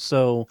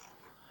 So,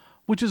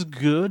 which is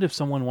good if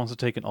someone wants to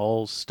take an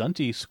all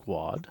stunty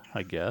squad,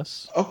 I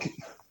guess. okay.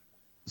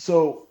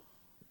 So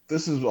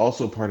this is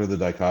also part of the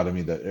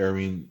dichotomy that I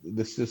mean,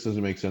 this just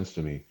doesn't make sense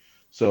to me.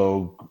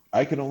 So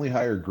I can only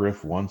hire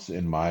Griff once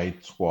in my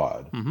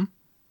squad, Mm-hmm.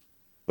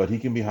 but he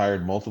can be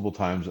hired multiple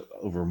times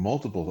over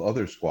multiple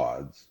other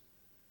squads,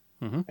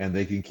 Mm-hmm. and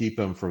they can keep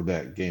him for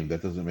that game.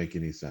 That doesn't make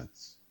any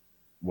sense.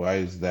 Why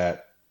is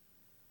that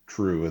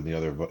true and the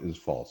other is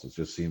false? It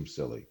just seems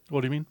silly.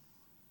 What do you mean?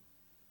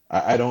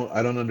 I don't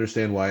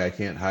understand why I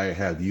can't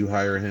have you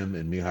hire him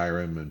and me hire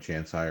him and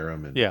Chance hire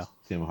him and Yeah.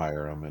 Tim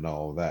hire him and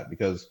all of that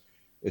because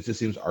It just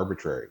seems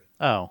arbitrary.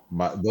 Oh,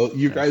 Your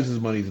yeah. guys'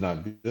 money's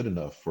not good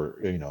enough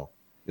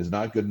is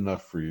not good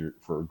enough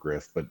for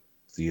Griff, but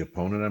the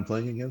opponent I'm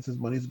playing against, his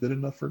money's good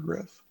enough for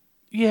Griff.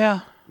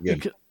 Yeah. Again, I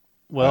don't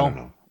Well,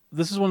 know.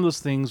 this is one of those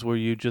things where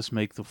you just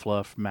make the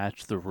fluff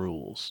match the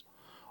rules.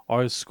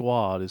 Our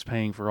squad is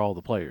paying for all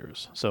the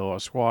players, so our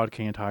squad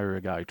can't hire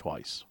a guy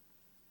twice.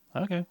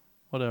 Okay,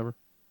 whatever.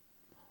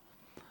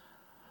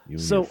 You and your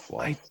So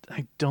I fluff.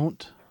 I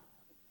don't.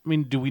 I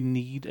mean, do we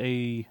need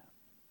a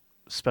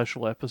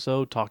special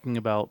episode talking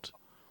about,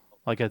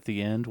 like, at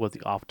the end, what the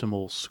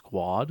optimal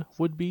squad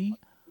would be?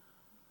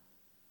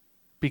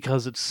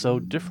 Because it's so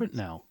different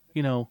now.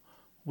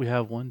 We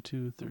have one,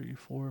 two, three,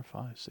 four,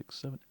 five, six,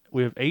 seven.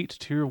 We have 8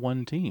 tier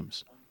 1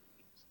 teams.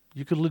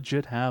 You could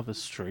legit have a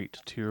straight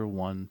tier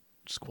 1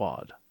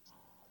 squad.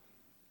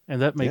 And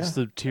that makes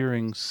Yeah, the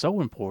tiering so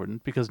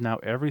important because now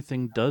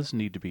everything does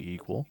need to be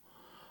equal.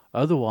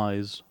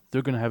 Otherwise,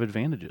 they're going to have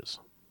advantages.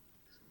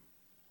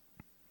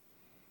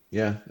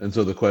 yeah. And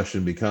so the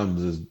question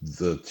becomes: is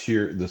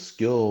the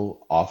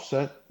skill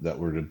offset that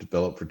were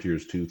developed for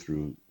tiers 2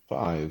 through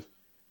 5,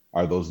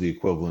 are those the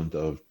equivalent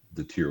of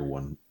the tier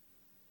 1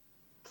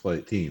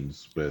 play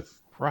teams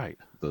with Right.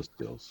 those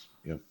skills?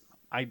 Yep.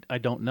 I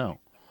don't know.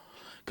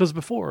 Because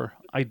before,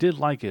 I did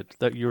like it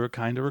that you were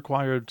kind of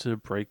required to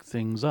break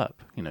things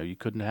up. You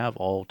couldn't have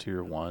all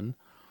tier 1.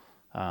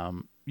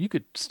 You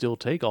could still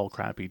take all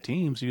crappy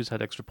teams. You just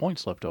had extra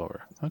points left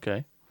over.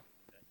 Okay.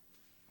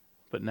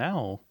 But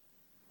now,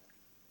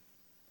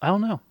 I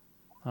don't know.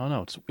 I don't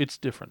know. It's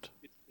different.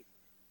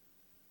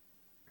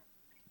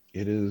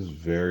 It is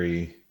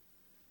very,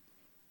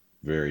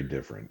 very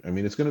different. I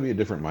mean, it's going to be a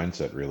different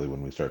mindset really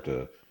when we start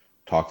to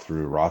talk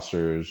through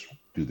rosters,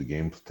 do the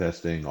game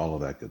testing, all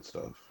of that good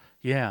stuff.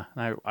 Yeah,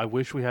 I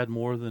wish we had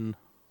more than,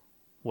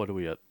 what are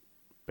we at?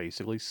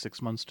 Basically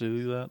 6 months to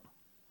do that?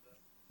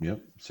 Yep,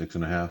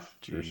 6.5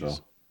 or Jeez.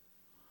 so.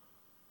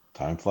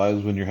 Time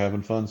flies when you're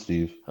having fun,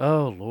 Steve.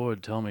 Oh,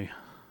 Lord, tell me.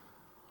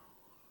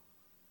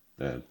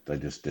 That I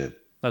just did.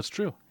 That's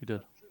true. You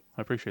did.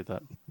 I appreciate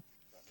that.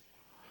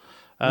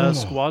 Oh,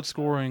 Squad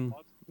scoring,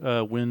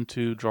 win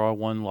 2, draw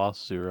 1,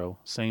 loss 0.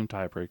 Same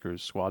tiebreakers.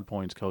 Squad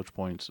points, coach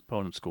points,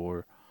 opponent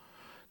score.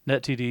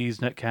 Net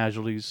TDs, net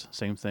casualties,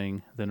 same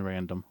thing, then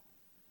random.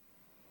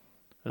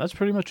 And that's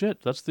pretty much it.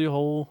 That's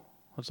all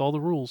the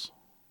rules.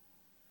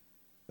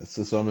 that's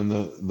the sum. And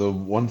the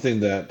one thing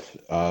that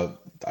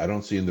I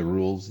don't see in the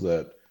rules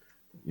that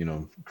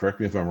correct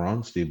me if I'm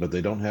wrong, Steve, but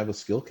they don't have a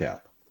skill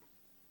cap.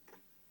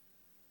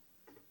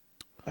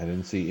 I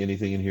didn't see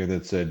anything in here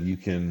that said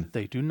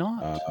They do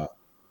not. uh,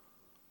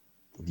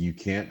 you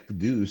can't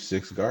do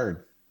 6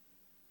 guard.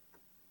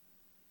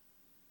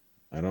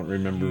 I don't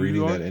remember You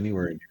reading are that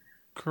anywhere.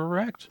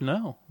 correct.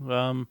 No.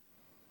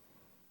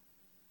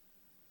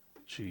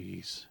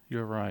 Jeez,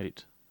 you're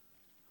right.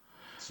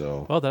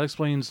 So Well, that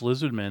explains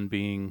Lizardmen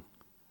being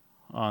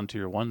on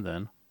tier 1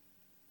 then.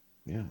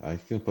 yeah, I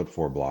can put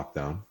 4 block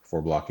down,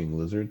 4 blocking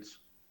lizards,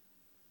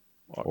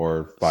 Or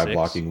or five 6?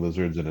 blocking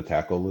lizards and a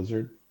tackle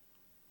lizard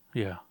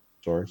Yeah.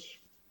 source.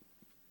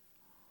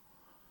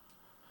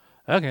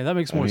 Okay, that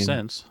makes I more mean,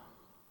 sense.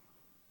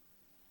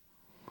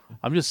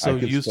 I'm just I so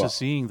could used to swap.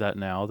 seeing that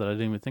now that I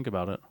didn't even think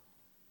about it.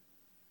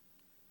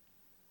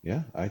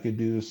 Yeah, I could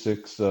do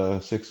 6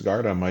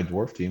 guard on my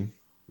dwarf team.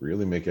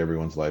 Really make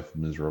everyone's life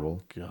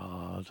miserable.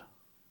 God.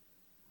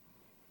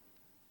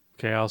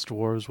 Chaos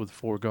Dwarves with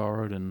 4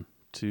 guard and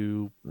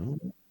 2, No.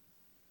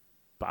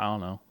 I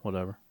don't know,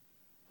 whatever.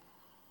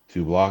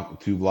 2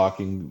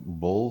 blocking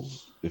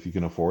bulls if you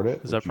can afford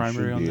it, Is that which you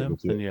primary should on be able them?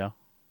 Then to. yeah.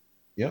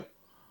 Yep.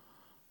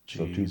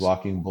 So two Jeez.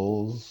 blocking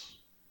bulls.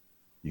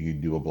 You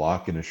could do a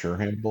block in a sure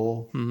hand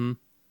bull. Mm-hmm.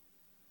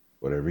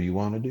 Whatever you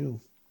want to do.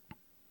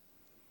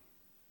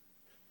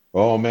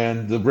 Oh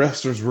man, the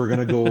wrestlers we're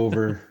gonna go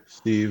over,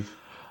 Steve.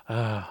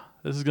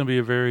 This is going to be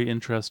a very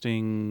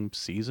interesting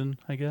season,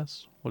 I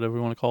guess. Whatever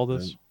you want to call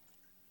this.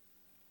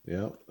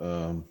 And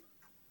yeah,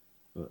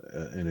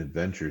 an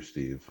adventure,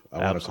 Steve. I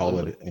want to call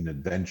Absolutely. it an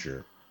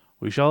adventure.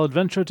 We shall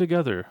adventure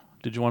together.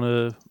 Did you want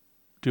to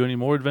do any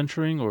more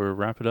adventuring or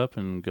wrap it up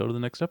and go to the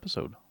next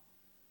episode?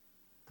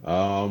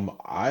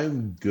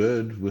 I'm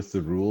good with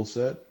the rule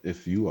set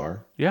if you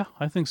are. Yeah,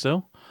 I think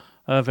so.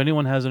 If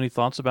anyone has any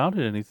thoughts about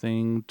it,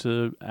 anything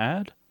to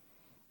add,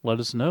 let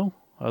us know.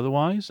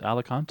 Otherwise,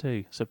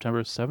 Alicante,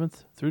 September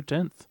 7th through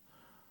 10th.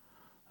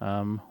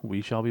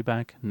 We shall be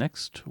back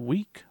next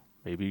week,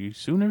 maybe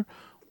sooner,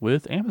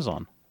 with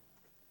Amazon.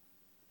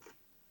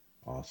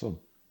 Awesome.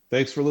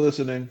 Thanks for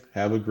listening.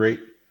 Have a great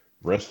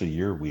rest of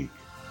your week.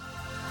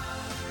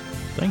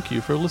 Thank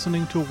you for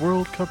listening to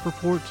World Cup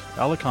Report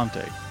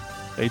Alicante,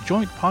 a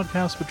joint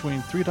podcast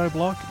between 3 Die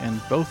Block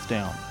and Both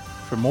Down.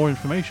 For more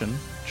information,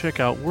 check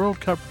out World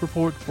Cup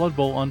Report Blood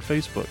Bowl on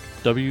Facebook,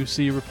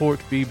 WC Report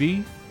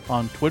BB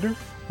on Twitter,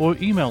 or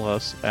email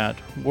us at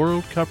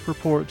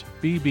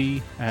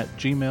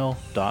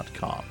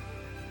worldcupreportbb@gmail.com.